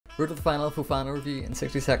Road to the final Fofana review in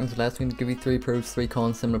 60 seconds or less. We can give you 3 pros, 3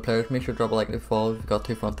 cons, similar players. Make sure to drop a like if you follow if you've got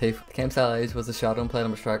 2 front teeth. The chem style is was a shadow and played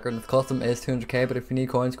on a striker, and the custom is 200k, but if you need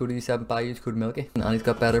coins, go to U7 buy, use code Milky. And he's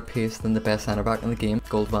got better pace than the best centre back in the game,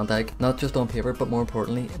 Gold Van Dijk. Not just on paper, but more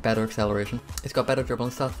importantly, better acceleration. He's got better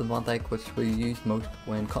dribbling stats than Van Dijk, which we use most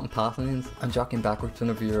when cutting pass lanes and jockeying backwards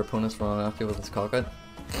whenever your opponent's running after you with his cock out.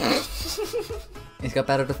 He's got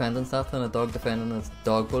better defending stats than a dog defending his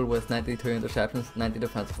dog bowl, with 92 interceptions, 90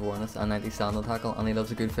 defensive awareness and 90 standing tackle, and he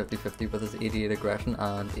loves a good 50-50 with his 88 aggression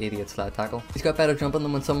and 88 slide tackle. He's got better jumping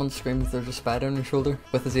than when someone screams there's a spider on your shoulder,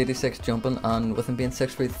 with his 86 jumping, and with him being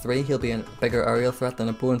 6'3", he'll be a bigger aerial threat than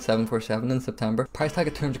a Boeing 747 in September. Price tag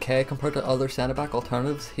at 200k. Compared to other centre back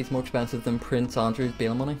alternatives, he's more expensive than Prince Andrew's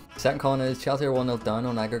bail money. Second con is Chelsea are 1-0 down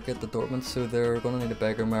on aggregate to Dortmund, so they're going to need a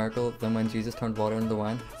bigger miracle than when Jesus turned water into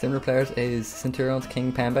wine. Similar players is Centurion's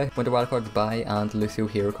King Pembe, Winter Wildcards buy, and Lucio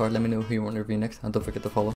Hero card. Let me know who you want to review next, and don't forget to follow.